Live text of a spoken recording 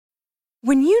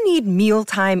When you need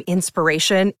mealtime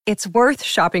inspiration, it's worth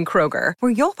shopping Kroger,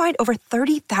 where you'll find over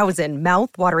 30,000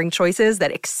 mouth-watering choices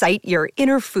that excite your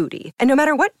inner foodie. And no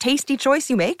matter what tasty choice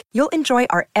you make, you'll enjoy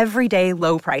our everyday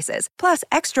low prices, plus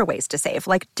extra ways to save,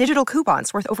 like digital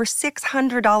coupons worth over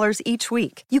 $600 each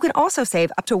week. You can also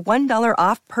save up to $1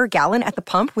 off per gallon at the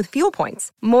pump with fuel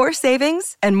points. More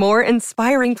savings and more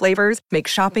inspiring flavors make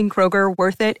shopping Kroger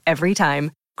worth it every time.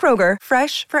 Kroger,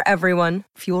 fresh for everyone.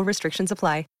 Fuel restrictions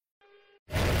apply.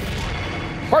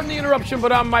 Pardon the interruption,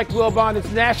 but I'm Mike Wilbon. It's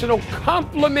National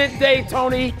Compliment Day,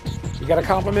 Tony. You got a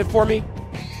compliment for me?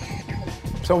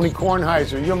 Tony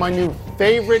Kornheiser, you're my new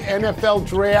favorite NFL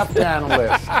draft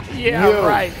analyst.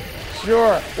 Right.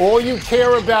 Sure. All you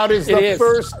care about is the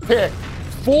first pick.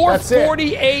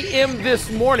 4:40 a.m. this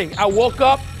morning. I woke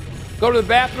up, go to the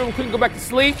bathroom, couldn't go back to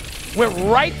sleep, went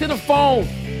right to the phone.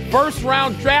 First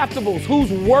round draftables.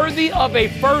 Who's worthy of a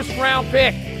first round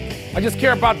pick? I just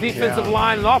care about defensive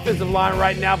line and offensive line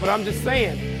right now, but I'm just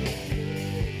saying.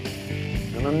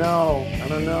 I don't know.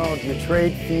 Do you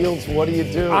trade Fields? What do you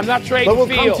do? I'm not trading Fields.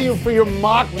 But we'll Fields. come to you for your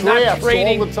mock drafts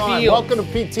all the time. Fields. Welcome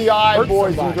to PTI,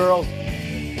 boys and girls.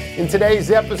 In today's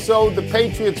episode, the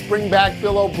Patriots bring back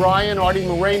Bill O'Brien, Artie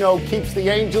Moreno keeps the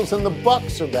Angels, and the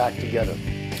Bucs are back together.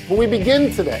 But we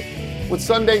begin today with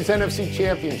Sunday's NFC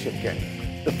Championship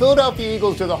game. The Philadelphia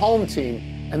Eagles are the home team,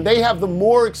 and they have the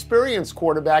more experienced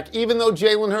quarterback, even though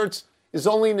Jalen Hurts is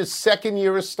only in his second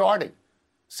year of starting.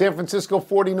 San Francisco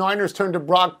 49ers turned to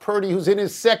Brock Purdy, who's in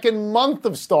his second month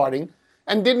of starting,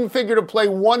 and didn't figure to play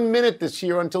 1 minute this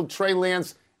year until Trey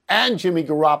Lance and Jimmy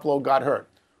Garoppolo got hurt.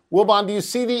 Wilbon, do you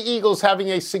see the Eagles having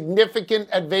a significant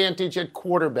advantage at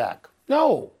quarterback?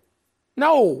 No.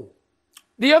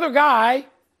 The other guy,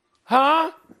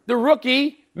 the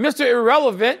rookie, Mr.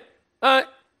 Irrelevant,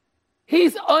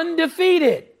 he's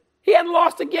undefeated. He hadn't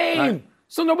lost a game. Right.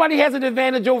 So nobody has an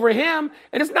advantage over him.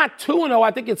 And it's not 2-0.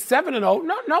 I think it's 7-0.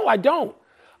 No, I don't.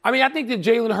 I mean, I think that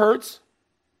Jalen Hurts,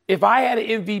 if I had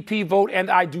an MVP vote, and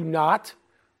I do not,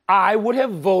 I would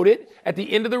have voted at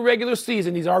the end of the regular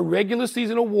season. These are regular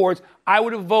season awards. I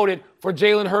would have voted for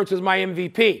Jalen Hurts as my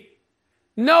MVP.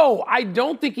 No, I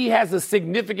don't think he has a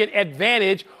significant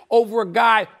advantage over a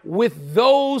guy with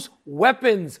those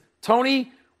weapons.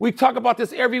 Tony, we talk about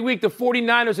this every week, the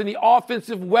 49ers and the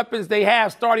offensive weapons they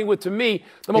have, starting with, to me,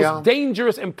 the most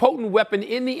dangerous and potent weapon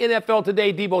in the NFL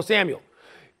today, Deebo Samuel.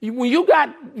 When you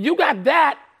got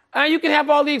that, you can have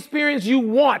all the experience you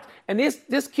want. And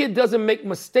this kid doesn't make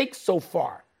mistakes so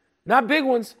far. Not big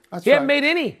ones. He hasn't made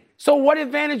any. So what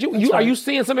advantage are you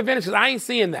seeing some advantages? I ain't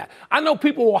seeing that. I know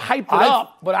people will hype it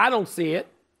up, but I don't see it.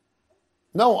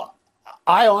 No,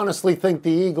 I honestly think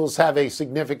the Eagles have a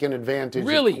significant advantage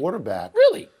at quarterback.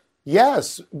 Really?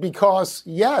 Yes, because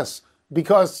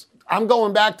I'm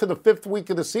going back to the 5th week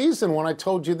of the season when I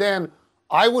told you then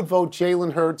I would vote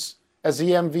Jalen Hurts as the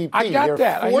MVP. I got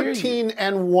that.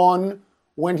 14-1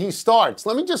 when he starts.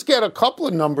 Let me just get a couple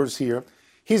of numbers here.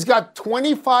 He's got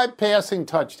 25 passing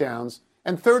touchdowns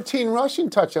and 13 rushing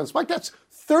touchdowns. Mike, that's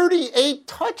 38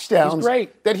 touchdowns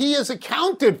that he has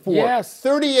accounted for. Yes.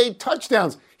 38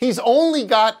 touchdowns. He's only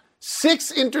got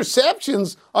 6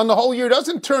 interceptions on the whole year.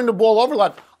 Doesn't turn the ball over a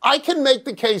lot. I can make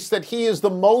the case that he is the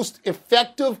most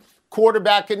effective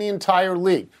quarterback in the entire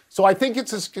league. So I think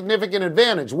it's a significant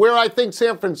advantage. Where I think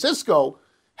San Francisco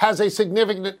has a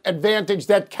significant advantage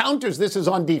that counters this is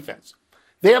on defense.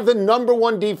 They have the number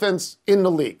 1 defense in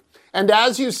the league. And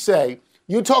as you say,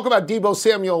 you talk about Deebo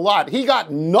Samuel a lot. He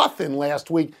got nothing last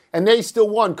week, and they still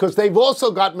won because they've also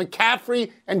got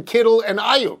McCaffrey and Kittle and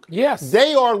Ayuk. Yes.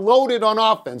 They are loaded on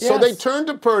offense. Yes. So they turn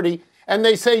to Purdy, and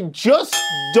they say, just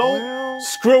don't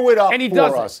screw it up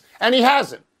for us. And he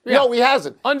hasn't. Yeah. No, he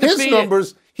hasn't. Undefeated. His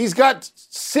numbers, he's got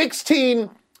 16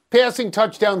 passing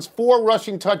touchdowns, 4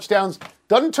 rushing touchdowns.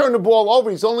 Doesn't turn the ball over.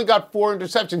 He's only got 4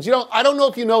 interceptions. I don't know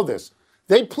if you know this.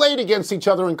 They played against each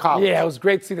other in college. Yeah, it was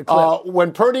great to see the clip.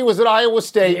 When Purdy was at Iowa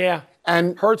State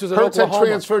and Hurts was at Hurts Oklahoma.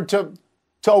 had transferred to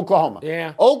Oklahoma.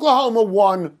 Yeah. Oklahoma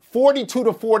won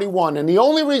 42-41, and the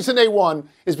only reason they won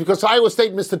is because Iowa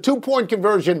State missed a 2-point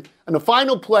conversion in the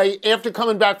final play after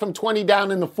coming back from 20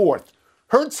 down in the 4th.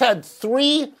 Hurts had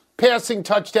 3 passing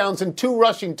touchdowns and 2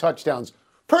 rushing touchdowns.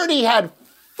 Purdy had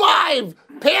 5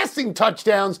 passing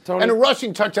touchdowns and a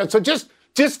rushing touchdown. So just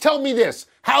tell me this.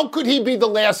 How could he be the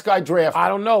last guy drafted? I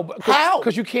don't know. How?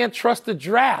 Because you can't trust the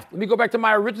draft. Let me go back to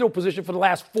my original position for the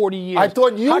last 40 years. I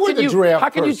thought you were the draft How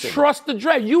can you trust the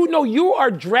draft? You know you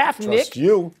are draft Nick.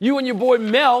 You. You and your boy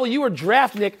Mel, you are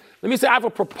draft Nick. Let me say I have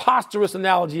a preposterous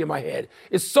analogy in my head.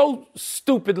 It's so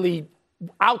stupidly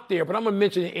out there, but I'm going to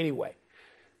mention it anyway.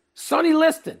 Sonny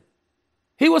Liston.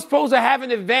 He was supposed to have an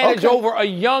advantage over a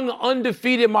young,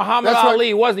 undefeated Muhammad Ali.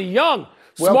 He wasn't young.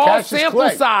 Small sample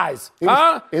size.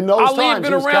 In those Ali times, had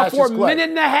been around for a minute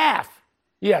and a half.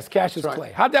 Yes, Cassius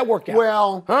Clay. How'd that work out?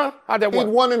 Well, how'd that work?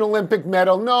 He'd won an Olympic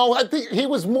medal. No, I think he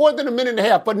was more than a minute and a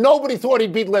half, but nobody thought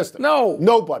he'd beat Lister. No.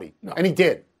 Nobody. No. And he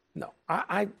did. No.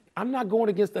 I'm not going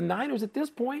against the Niners at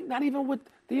this point, not even with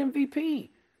the MVP.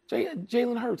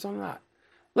 Jalen Hurts, I'm not.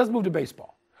 Let's move to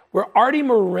baseball, where Artie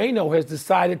Moreno has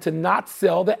decided to not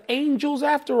sell the Angels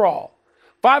after all.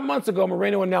 5 months ago,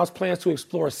 Moreno announced plans to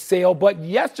explore a sale, but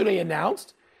yesterday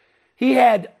announced he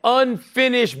had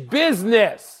unfinished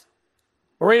business.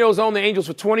 Moreno's owned the Angels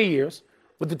for 20 years,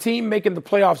 with the team making the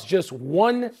playoffs just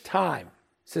one time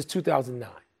since 2009.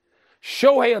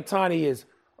 Shohei Ohtani is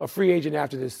a free agent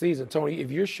after this season. Tony,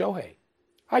 if you're Shohei,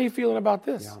 how are you feeling about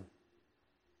this? Yeah.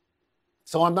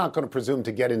 So I'm not going to presume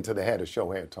to get into the head of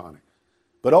Shohei Ohtani.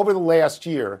 But over the last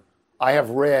year, I have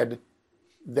read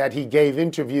that he gave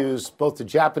interviews both to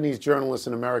Japanese journalists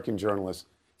and American journalists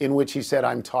in which he said,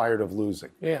 I'm tired of losing.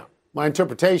 Yeah. My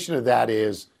interpretation of that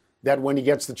is that when he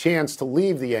gets the chance to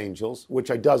leave the Angels, which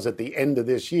he does at the end of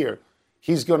this year,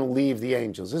 he's going to leave the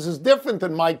Angels. This is different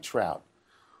than Mike Trout,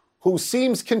 who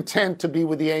seems content to be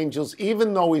with the Angels,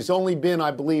 even though he's only been,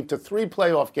 I believe, to 3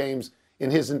 playoff games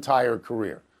in his entire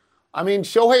career. I mean,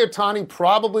 Shohei Ohtani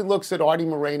probably looks at Artie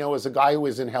Moreno as a guy who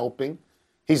isn't helping.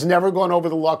 He's never gone over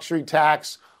the luxury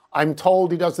tax. I'm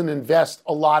told he doesn't invest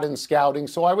a lot in scouting.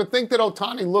 So I would think that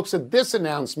Ohtani looks at this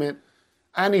announcement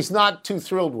and he's not too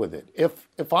thrilled with it.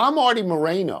 If I'm Artie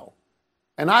Moreno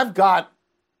and I've got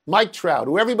Mike Trout,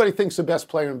 who everybody thinks is the best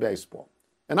player in baseball,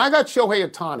 and I got Shohei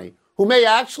Ohtani, who may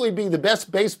actually be the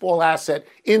best baseball asset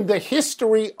in the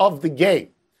history of the game,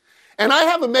 and I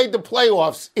haven't made the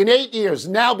playoffs in 8 years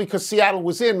now because Seattle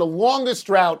was in the longest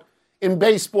drought in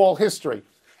baseball history.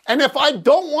 And if I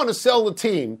don't want to sell the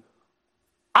team,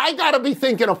 I got to be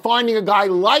thinking of finding a guy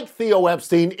like Theo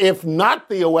Epstein, if not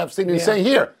Theo Epstein, and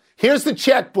saying, here's the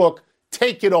checkbook,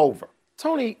 take it over.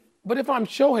 Tony, but if I'm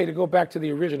Shohei, to go back to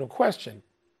the original question,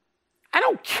 I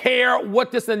don't care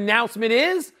what this announcement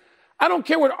is. I don't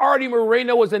care what Artie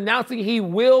Moreno is announcing he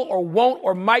will or won't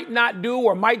or might not do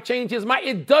or might change his mind.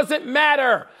 It doesn't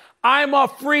matter. I'm a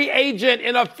free agent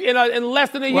in less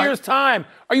than a year's time.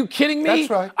 Are you kidding me? That's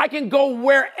right. I can go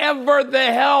wherever the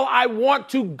hell I want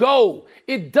to go.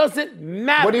 It doesn't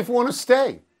matter. What if you want to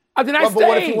stay? Then I stay. But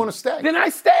what if you want to stay? Then I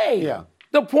stay. Yeah.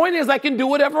 The point is I can do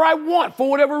whatever I want for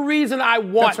whatever reason I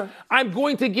want. That's right. I'm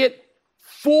going to get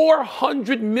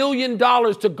 $400 million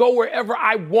to go wherever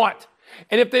I want.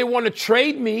 And if they want to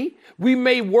trade me, we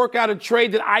may work out a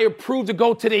trade that I approve to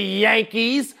go to the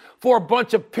Yankees for a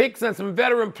bunch of picks and some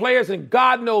veteran players and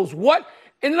God knows what.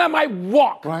 And then I might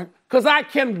walk. Right. Because I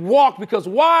can walk. Because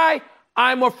why?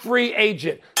 I'm a free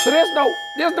agent. So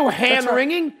there's no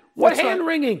hand-wringing. Right. What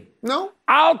hand-wringing? Right. No.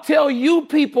 I'll tell you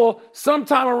people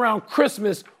sometime around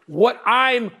Christmas what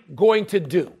I'm going to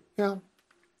do. Yeah.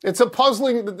 It's a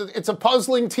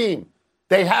puzzling team.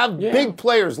 They have big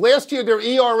players. Last year, their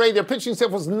ERA, their pitching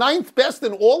staff was 9th best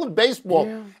in all of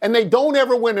baseball, and they don't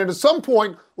ever win. And at some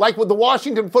point, like with the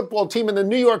Washington football team and the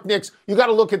New York Knicks, you got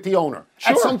to look at the owner.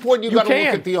 Sure. At some point, you got to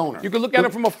look at the owner. You can look at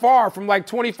it from afar, from like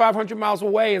 2,500 miles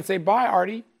away, and say, bye,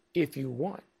 Artie, if you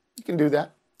want. You can do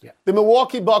that. Yeah. The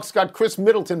Milwaukee Bucks got Chris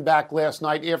Middleton back last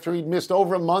night after he'd missed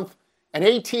over a month and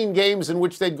 18 games in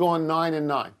which they'd gone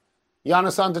 9-9.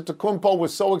 Giannis Antetokounmpo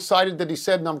was so excited that he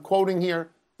said, and I'm quoting here,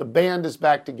 the band is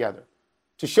back together.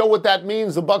 To show what that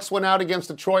means, the Bucks went out against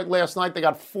Detroit last night. They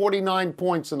got 49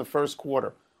 points in the first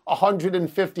quarter,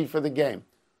 150 for the game.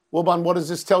 Wilbon, what does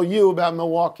this tell you about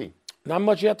Milwaukee? Not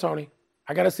much yet, Tony.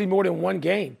 I got to see more than one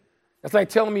game. That's like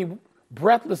telling me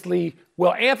breathlessly,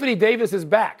 well, Anthony Davis is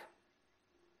back.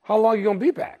 How long are you going to be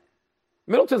back?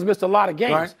 Middleton's missed a lot of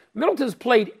games. Right. Middleton's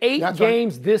played 8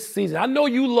 games this season. I know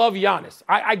you love Giannis.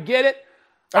 I get it.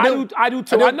 I do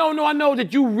too. I know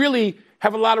that you really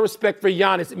have a lot of respect for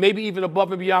Giannis, maybe even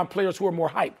above and beyond players who are more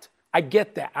hyped. I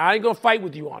get that. I ain't going to fight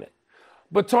with you on it.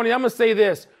 But, Tony, I'm going to say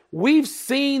this. We've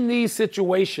seen these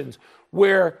situations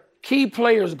where key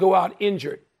players go out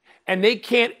injured, and they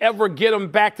can't ever get them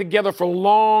back together for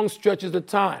long stretches of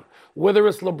time, whether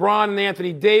it's LeBron and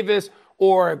Anthony Davis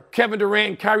or Kevin Durant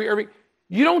and Kyrie Irving.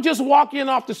 You don't just walk in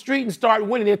off the street and start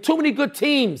winning. There are too many good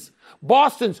teams.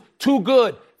 Boston's too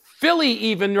good. Philly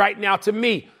even right now, to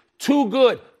me, too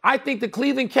good. I think the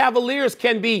Cleveland Cavaliers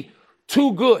can be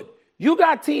too good. You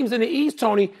got teams in the East,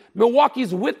 Tony.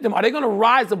 Milwaukee's with them. Are they going to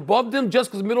rise above them just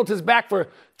because Middleton's back for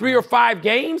 3 or 5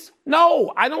 games?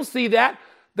 No, I don't see that.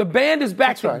 The band is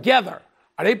back together. Right.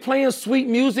 Are they playing sweet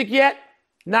music yet?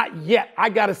 Not yet. I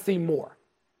got to see more.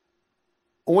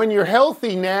 when you're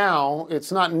healthy now,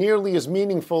 it's not nearly as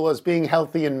meaningful as being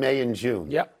healthy in May and June.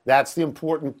 Yep. That's the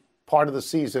important part of the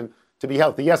season, to be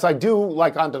healthy. Yes, I do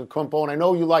like Antetokounmpo, and I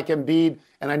know you like Embiid,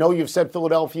 and I know you've said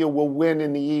Philadelphia will win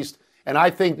in the East. And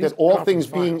I think that all things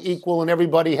being equal and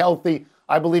everybody healthy,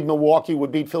 I believe Milwaukee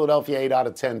would beat Philadelphia 8 out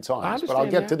of 10 times. But I'll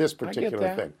get to this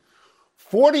particular thing.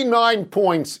 49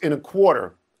 points in a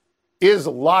quarter is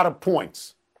a lot of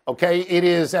points. Okay? It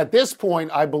is, at this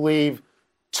point, I believe,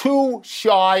 2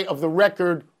 shy of the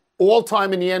record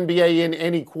all-time in the NBA in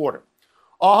any quarter.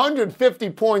 150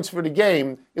 points for the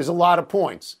game is a lot of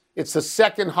points. It's the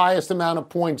second highest amount of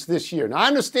points this year. Now, I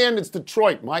understand it's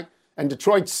Detroit, Mike, and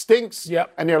Detroit stinks,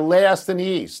 and they're last in the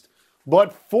East.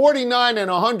 But 49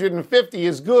 and 150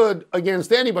 is good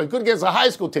against anybody, good against a high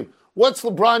school team. What's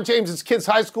LeBron James' kids'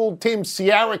 high school team,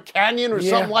 Sierra Canyon or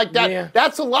something like that? Yeah.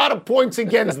 That's a lot of points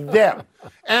against them.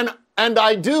 And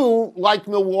I do like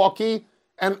Milwaukee,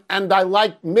 and I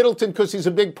like Middleton because he's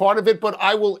a big part of it, but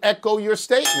I will echo your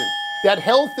statement that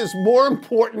health is more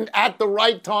important at the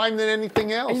right time than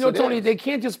anything else. And Tony, they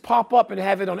can't just pop up and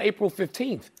have it on April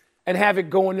 15th and have it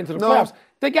going into the playoffs.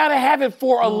 They got to have it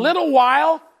for a little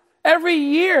while. Every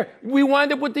year, we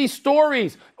wind up with these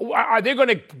stories. Are they going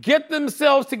to get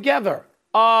themselves together?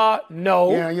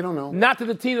 No. Yeah, you don't know. Not to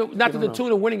the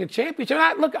tune of winning a championship.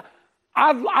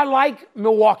 I like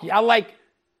Milwaukee. I like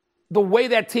the way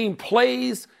that team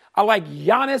plays. I like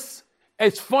Giannis.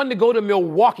 It's fun to go to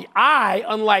Milwaukee. I,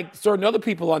 unlike certain other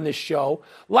people on this show,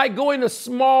 like going to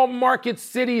small market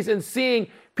cities and seeing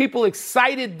people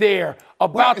excited there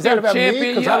about their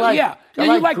champion.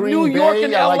 You like New York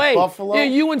and L.A. Like Buffalo. Yeah,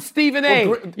 you and Stephen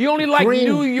A. You only like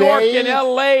New York and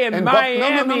L.A. and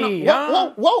Miami.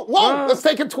 Whoa. Let's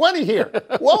take a 20 here.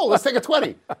 Let's take a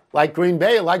 20. Like Green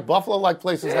Bay, like Buffalo, like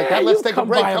places like that. Let's take a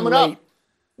break coming up.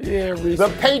 Yeah,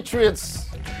 the Patriots.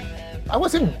 I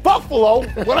was in Buffalo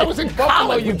when I was in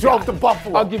college. You drove to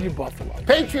Buffalo. I'll give you Buffalo.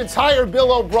 Patriots hire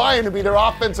Bill O'Brien to be their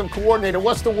offensive coordinator.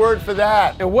 What's the word for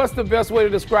that? And what's the best way to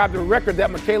describe the record that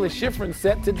Michaela Schifrin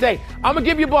set today? I'm going to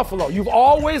give you Buffalo. You've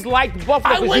always liked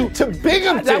Buffalo. I went to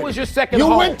Binghamton. That was your second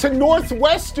home. You went to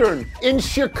Northwestern in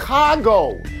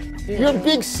Chicago. You're a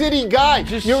big city guy.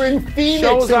 You're in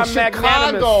Phoenix and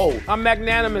Chicago. I'm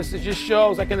magnanimous. It just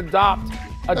shows I can adapt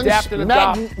and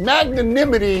adopt.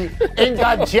 Magnanimity ain't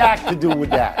got jack to do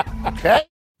with that, okay?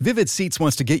 Vivid Seats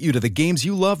wants to get you to the games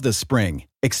you love this spring.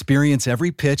 Experience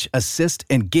every pitch, assist,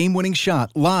 and game-winning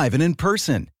shot live and in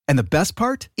person. And the best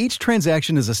part? Each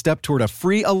transaction is a step toward a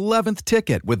free 11th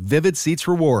ticket with Vivid Seats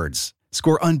rewards.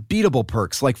 Score unbeatable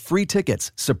perks like free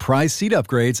tickets, surprise seat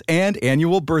upgrades, and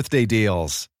annual birthday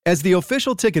deals. As the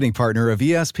official ticketing partner of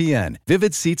ESPN,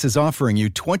 Vivid Seats is offering you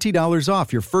 $20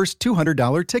 off your first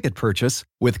 $200 ticket purchase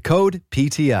with code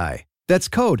PTI. That's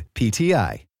code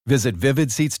PTI. Visit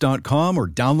vividseats.com or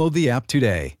download the app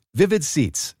today. Vivid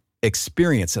Seats.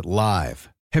 Experience it live.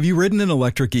 Have you ridden an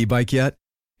electric e-bike yet?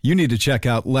 You need to check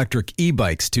out Lectric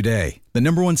E-Bikes today, the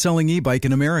 #1 selling e-bike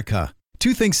in America.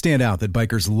 2 things stand out that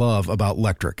bikers love about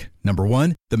Lectric. Number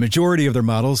 1, the majority of their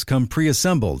models come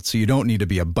pre-assembled, so you don't need to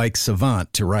be a bike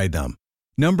savant to ride them.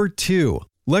 Number 2,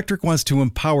 Lectric wants to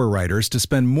empower riders to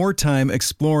spend more time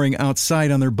exploring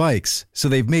outside on their bikes, so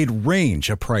they've made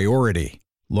range a priority.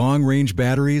 Long-range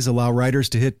batteries allow riders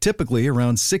to hit typically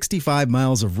around 65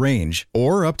 miles of range,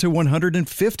 or up to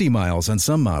 150 miles on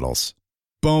some models.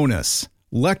 Bonus,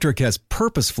 Lectric has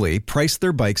purposefully priced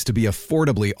their bikes to be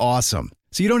affordably awesome,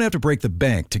 so you don't have to break the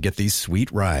bank to get these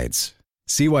sweet rides.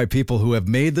 See why people who have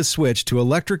made the switch to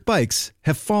electric bikes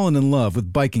have fallen in love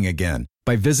with biking again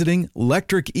by visiting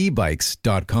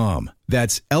lectricebikes.com.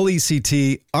 That's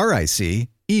LECTRIC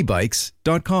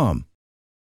ebikes.com.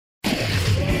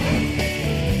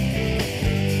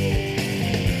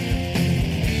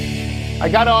 I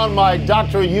got on my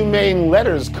Dr. Humane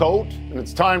letters coat, and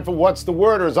it's time for What's the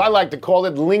Word, or as I like to call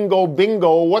it, Lingo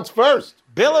Bingo. What's first?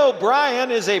 Bill O'Brien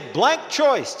is a blank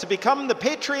choice to become the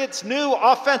Patriots' new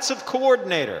offensive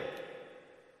coordinator.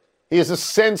 He is a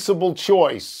sensible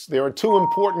choice. There are 2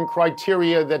 important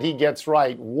criteria that he gets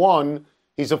right. 1,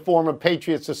 he's a former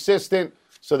Patriots assistant,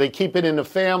 so they keep it in the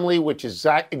family, which is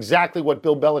exactly what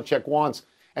Bill Belichick wants.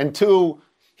 And 2,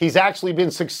 he's actually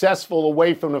been successful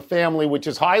away from the family, which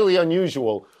is highly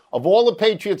unusual. Of all the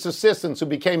Patriots assistants who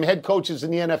became head coaches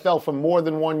in the NFL for more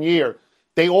than 1 year,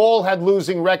 they all had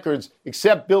losing records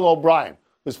except Bill O'Brien,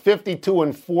 who's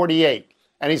 52-48.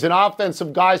 And he's an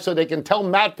offensive guy, so they can tell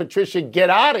Matt Patricia, get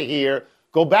out of here,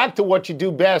 go back to what you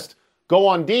do best, go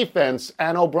on defense.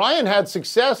 And O'Brien had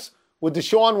success with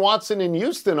Deshaun Watson in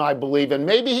Houston, I believe, and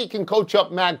maybe he can coach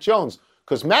up Mac Jones,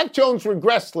 because Mac Jones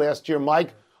regressed last year,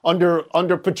 Mike.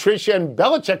 under Patricia and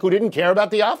Belichick, who didn't care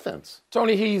about the offense.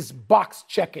 Tony, he's box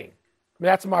checking.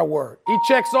 That's my word. He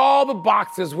checks all the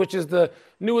boxes, which is the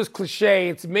newest cliche.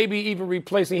 It's maybe even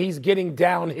replacing he's getting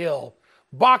downhill.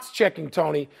 Box checking,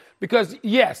 Tony, because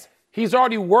yes, he's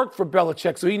already worked for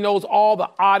Belichick, so he knows all the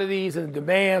oddities and the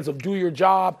demands of do your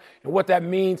job and what that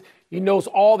means. He knows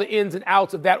all the ins and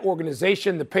outs of that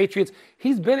organization, the Patriots.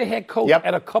 He's been a head coach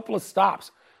at a couple of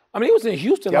stops. I mean, he was in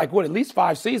Houston at least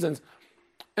 5 seasons.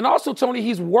 And also, Tony,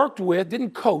 he's worked with,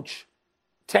 didn't coach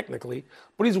technically,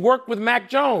 but he's worked with Mac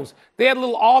Jones. They had a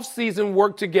little off-season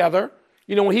work together,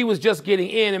 when he was just getting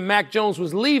in and Mac Jones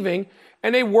was leaving,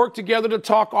 and they worked together to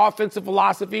talk offensive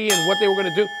philosophy and what they were going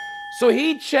to do. So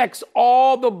he checks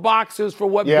all the boxes for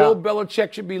what Bill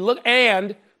Belichick should be.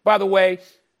 And, by the way,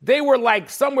 they were like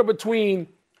somewhere between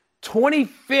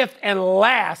 25th and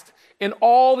last in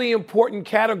all the important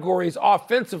categories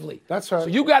offensively. That's right. So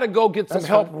you got to go get some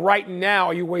help right now,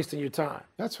 or you're wasting your time.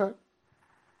 That's right.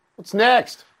 What's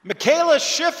next? Mikaela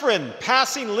Shiffrin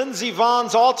passing Lindsey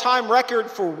Vohn's all-time record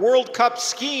for World Cup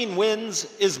skiing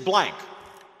wins is blank.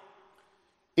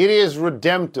 It is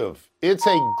redemptive. It's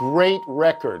a great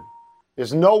record.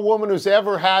 There's no woman who's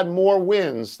ever had more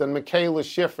wins than Mikaela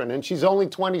Shiffrin, and she's only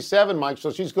 27, Mike,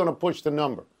 so she's going to push the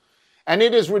number. And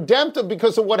it is redemptive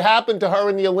because of what happened to her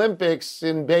in the Olympics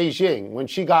in Beijing when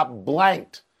she got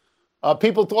blanked.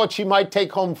 People thought she might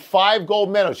take home 5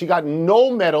 gold medals. She got no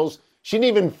medals. She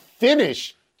didn't even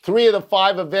finish 3 of the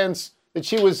 5 events that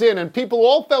she was in. And people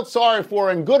all felt sorry for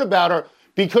her and good about her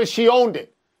because she owned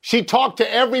it. She talked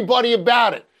to everybody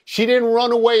about it. She didn't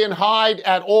run away and hide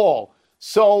at all.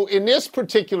 So in this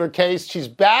particular case, she's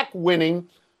back winning.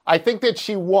 I think that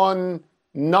she won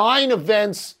 9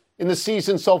 events in the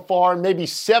season so far, and maybe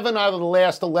 7 out of the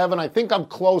last 11. I think I'm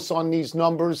close on these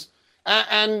numbers.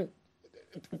 And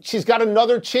she's got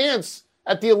another chance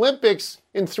at the Olympics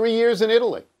in 3 years in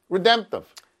Italy. Redemptive.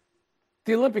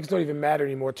 The Olympics don't even matter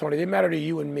anymore, Tony. They matter to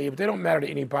you and me, but they don't matter to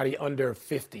anybody under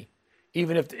 50.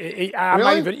 Even if I'm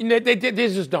not even, they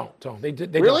just don't, Tony.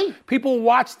 They really? Don't. People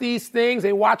watch these things.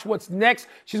 They watch what's next.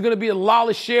 She's going to be a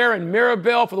Lala Cher and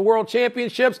Mirabelle for the World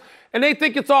Championships, and they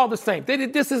think it's all the same.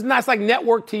 This is not, it's like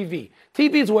network TV.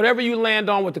 TV is whatever you land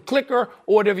on with the clicker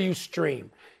or whatever you stream.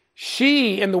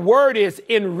 And the word is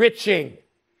enriching.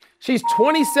 She's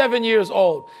 27 years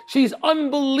old. She's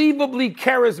unbelievably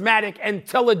charismatic and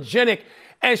telegenic,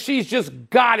 and she's just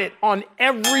got it on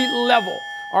every level.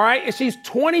 All right, and she's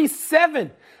 27.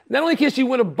 Not only can she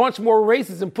win a bunch more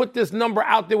races and put this number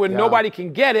out there where nobody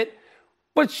can get it,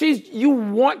 but you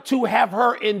want to have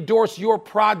her endorse your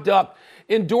product,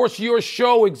 endorse your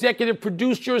show, executive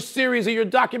produce your series or your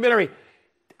documentary.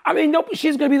 I mean,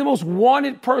 she's going to be the most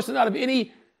wanted person out of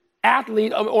any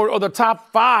athlete or the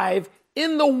top 5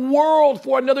 in the world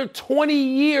for another 20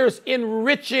 years,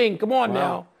 enriching. Come on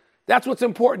now. That's what's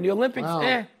important. The Olympics,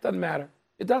 doesn't matter.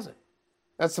 It doesn't.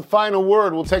 That's the final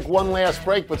word. We'll take one last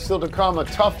break, but still to come, a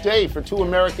tough day for 2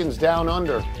 Americans down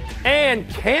under. And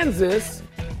Kansas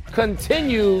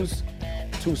continues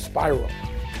to spiral.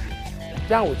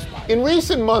 Downward spiral. In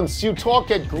recent months, you talk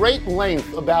at great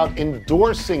length about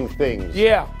endorsing things.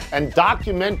 Yeah. And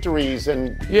documentaries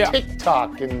and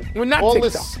TikTok and all TikTok.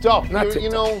 this stuff. Not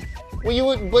TikTok.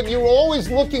 But you're always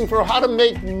looking for how to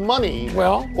make money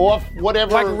off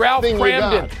whatever like Ralph thing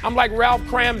Cramden. you got. I'm like Ralph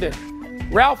Cramden.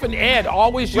 Ralph and Ed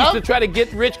always used to try to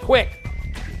get rich quick.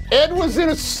 Ed was in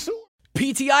a suit.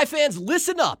 PTI fans,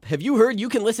 listen up. Have you heard you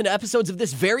can listen to episodes of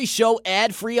this very show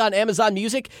ad-free on Amazon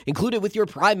Music, included with your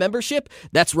Prime membership?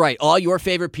 That's right. All your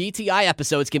favorite PTI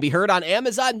episodes can be heard on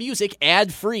Amazon Music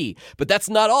ad-free. But that's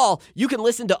not all. You can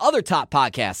listen to other top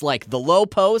podcasts like The Low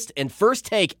Post and First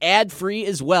Take ad-free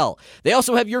as well. They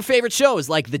also have your favorite shows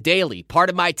like The Daily, Part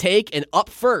of My Take, and Up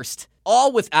First,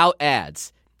 all without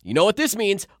ads. You know what this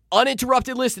means?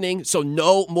 Uninterrupted listening, so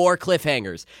no more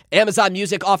cliffhangers. Amazon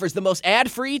Music offers the most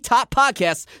ad-free top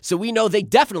podcasts, so we know they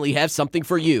definitely have something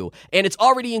for you. And it's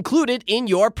already included in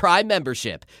your Prime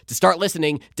membership. To start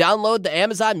listening, download the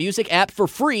Amazon Music app for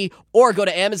free or go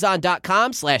to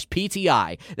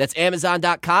amazon.com/PTI. That's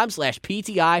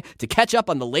amazon.com/PTI to catch up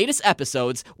on the latest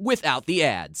episodes without the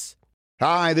ads.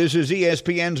 Hi, this is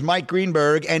ESPN's Mike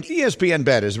Greenberg, and ESPN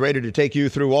Bet is ready to take you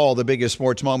through all the biggest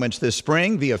sports moments this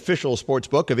spring. The official sports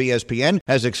book of ESPN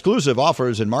has exclusive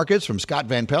offers and markets from Scott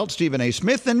Van Pelt, Stephen A.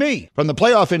 Smith, and me. From the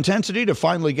playoff intensity to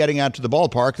finally getting out to the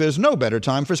ballpark, there's no better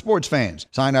time for sports fans.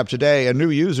 Sign up today, and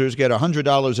new users get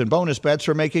 $100 in bonus bets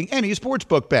for making any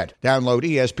sportsbook bet. Download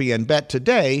ESPN Bet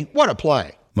today. What a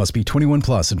play. Must be 21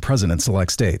 plus and present in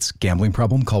select states. Gambling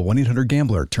problem? Call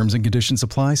 1-800-GAMBLER. Terms and conditions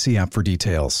apply. See app for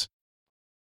details.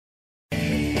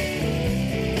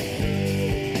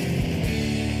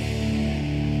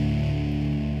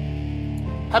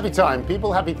 Happy time,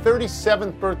 people. Happy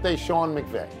 37th birthday, Sean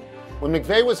McVay. When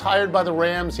McVay was hired by the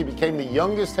Rams, he became the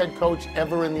youngest head coach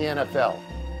ever in the NFL.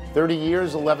 30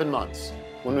 years, 11 months.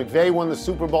 When McVay won the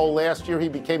Super Bowl last year, he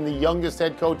became the youngest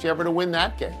head coach ever to win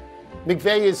that game.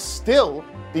 McVay is still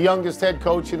the youngest head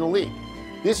coach in the league.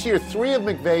 This year, 3 of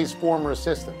McVay's former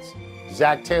assistants,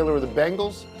 Zach Taylor of the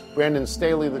Bengals, Brandon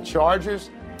Staley of the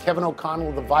Chargers, Kevin O'Connell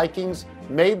of the Vikings,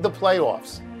 made the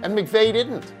playoffs, and McVay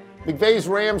didn't. McVay's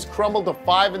Rams crumbled to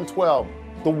 5-12,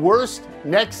 the worst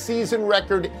next season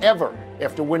record ever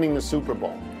after winning the Super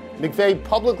Bowl. McVay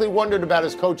publicly wondered about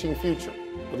his coaching future,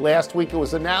 but last week it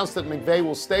was announced that McVay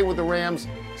will stay with the Rams,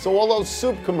 so all those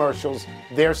soup commercials,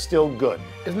 they're still good.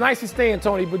 It's nice he's staying,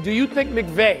 Tony, but do you think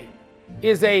McVay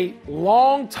is a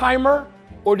long-timer,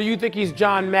 or do you think he's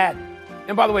John Madden?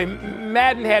 And by the way,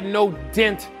 Madden had no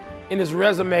dent in his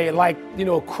resume, like,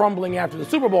 crumbling after the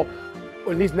Super Bowl,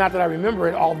 or at least not that I remember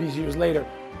it all these years later.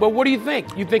 But what do you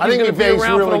think? You think he's going to be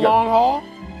around really for the long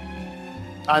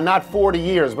haul? Not 40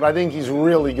 years, but I think he's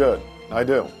really good. I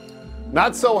do.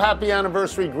 Not so happy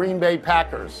anniversary Green Bay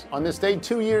Packers. On this day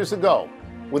 2 years ago,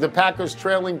 with the Packers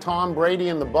trailing Tom Brady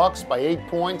and the Bucs by 8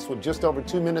 points with just over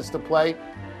 2 minutes to play,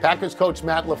 Packers coach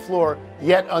Matt LaFleur,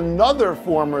 yet another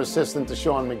former assistant to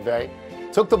Sean McVay,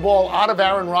 took the ball out of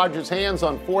Aaron Rodgers' hands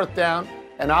on 4th down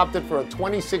and opted for a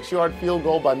 26-yard field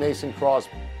goal by Mason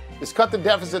Crosby. This cut the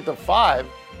deficit to 5,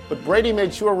 but Brady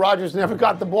made sure Rodgers never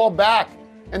got the ball back,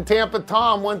 and Tampa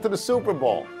Tom went to the Super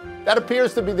Bowl. That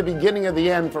appears to be the beginning of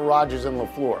the end for Rodgers and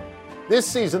LaFleur. This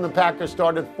season, the Packers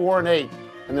started 4-8,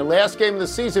 and their last game of the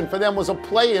season for them was a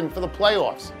play-in for the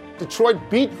playoffs. Detroit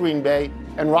beat Green Bay,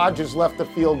 and Rodgers left the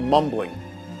field mumbling.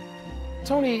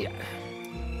 Tony,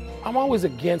 I'm always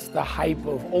against the hype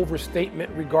of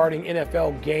overstatement regarding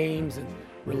NFL games and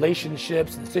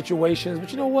relationships and situations,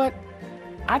 but you know what?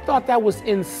 I thought that was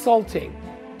insulting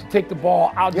to take the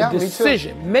ball out of the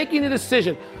decision, making the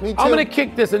decision. I'm going to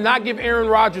kick this and not give Aaron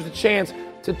Rodgers a chance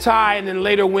to tie and then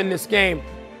later win this game.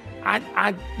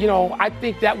 I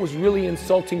think that was really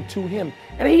insulting to him.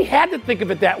 And he had to think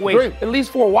of it that way, at least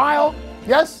for a while.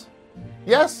 Yes,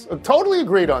 I totally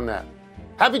agreed on that.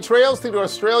 Happy trails to the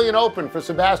Australian Open for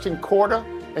Sebastian Korda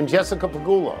and Jessica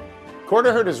Pegula.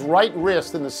 Korda hurt his right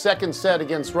wrist in the second set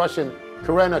against Russian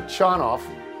Karena Chanov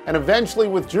and eventually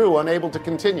withdrew, unable to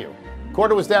continue.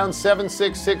 Korda was down 7-6,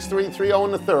 6-3, 3-0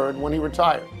 in the third when he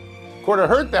retired. Korda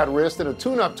hurt that wrist in a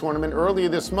tune-up tournament earlier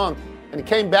this month, and he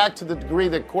came back to the degree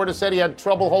that Korda said he had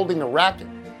trouble holding the racket.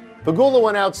 Pegula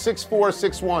went out 6-4,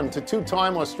 6-1 to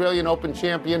 2-time Australian Open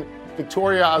champion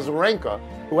Victoria Azarenka,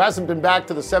 who hasn't been back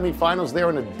to the semifinals there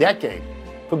in a decade.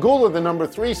 Pegula, the number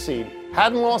 3 seed,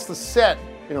 hadn't lost a set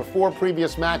in her 4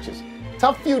 previous matches.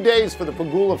 Tough few days for the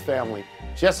Pegula family.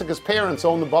 Jessica's parents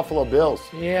own the Buffalo Bills.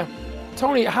 Yeah.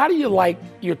 Tony, how do you like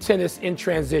your tennis in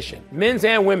transition, men's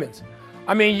and women's?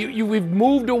 I mean, we've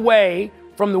moved away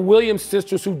from the Williams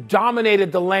sisters who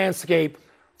dominated the landscape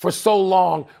for so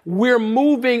long. We're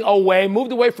moved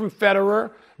away from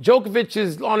Federer. Djokovic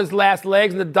is on his last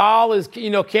legs. Nadal is,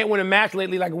 can't win a match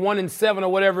lately, like 1-7 or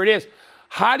whatever it is.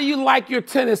 How do you like your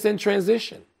tennis in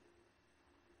transition?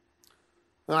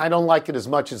 I don't like it as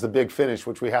much as the big finish,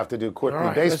 which we have to do quickly.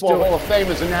 Right, Baseball Hall of Fame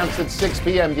is announced at 6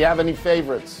 p.m. Do you have any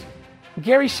favorites?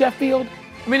 Gary Sheffield.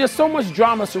 I mean, there's so much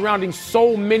drama surrounding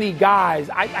so many guys.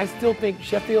 I still think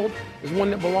Sheffield is one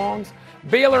that belongs.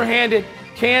 Baylor handed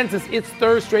Kansas its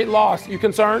 3rd straight loss. You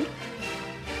concerned?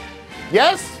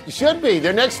 Yes, you should be.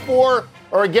 Their next 4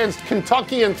 are against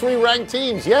Kentucky and 3 ranked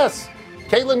teams. Yes.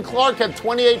 Caitlin Clark had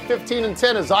 28, 15, and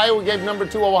 10 as Iowa gave number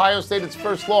 2 Ohio State its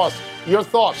first loss. Your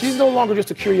thoughts? She's no longer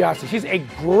just a curiosity. She's a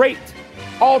great,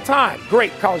 all-time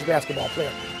great college basketball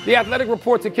player. The Athletic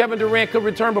reports that Kevin Durant could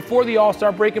return before the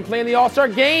All-Star break and play in the All-Star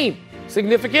game.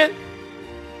 Significant?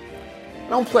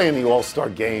 Don't play in the All-Star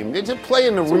game. They just play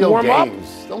in the real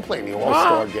games. Don't play in the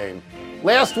All-Star game.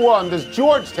 Last one, does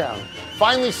Georgetown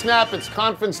finally snap its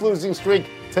conference losing streak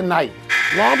tonight?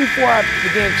 Long before I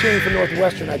began cheering for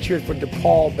Northwestern, I cheered for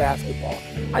DePaul basketball.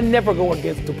 I never go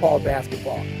against DePaul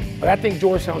basketball, but I think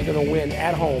Georgetown's going to win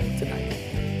at home tonight.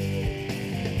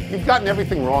 You've gotten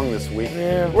everything wrong this week.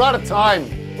 Yeah. We're out of time.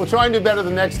 We'll try and do better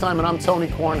the next time, and I'm Tony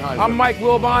Kornheiser. I'm Mike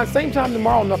Wilbon. Same time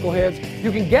tomorrow, Knuckleheads.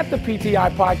 You can get the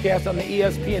PTI podcast on the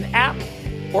ESPN app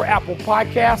or Apple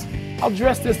Podcasts. I'll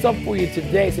dress this up for you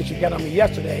today since you got on me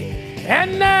yesterday.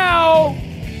 And now,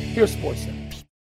 here's SportsCenter.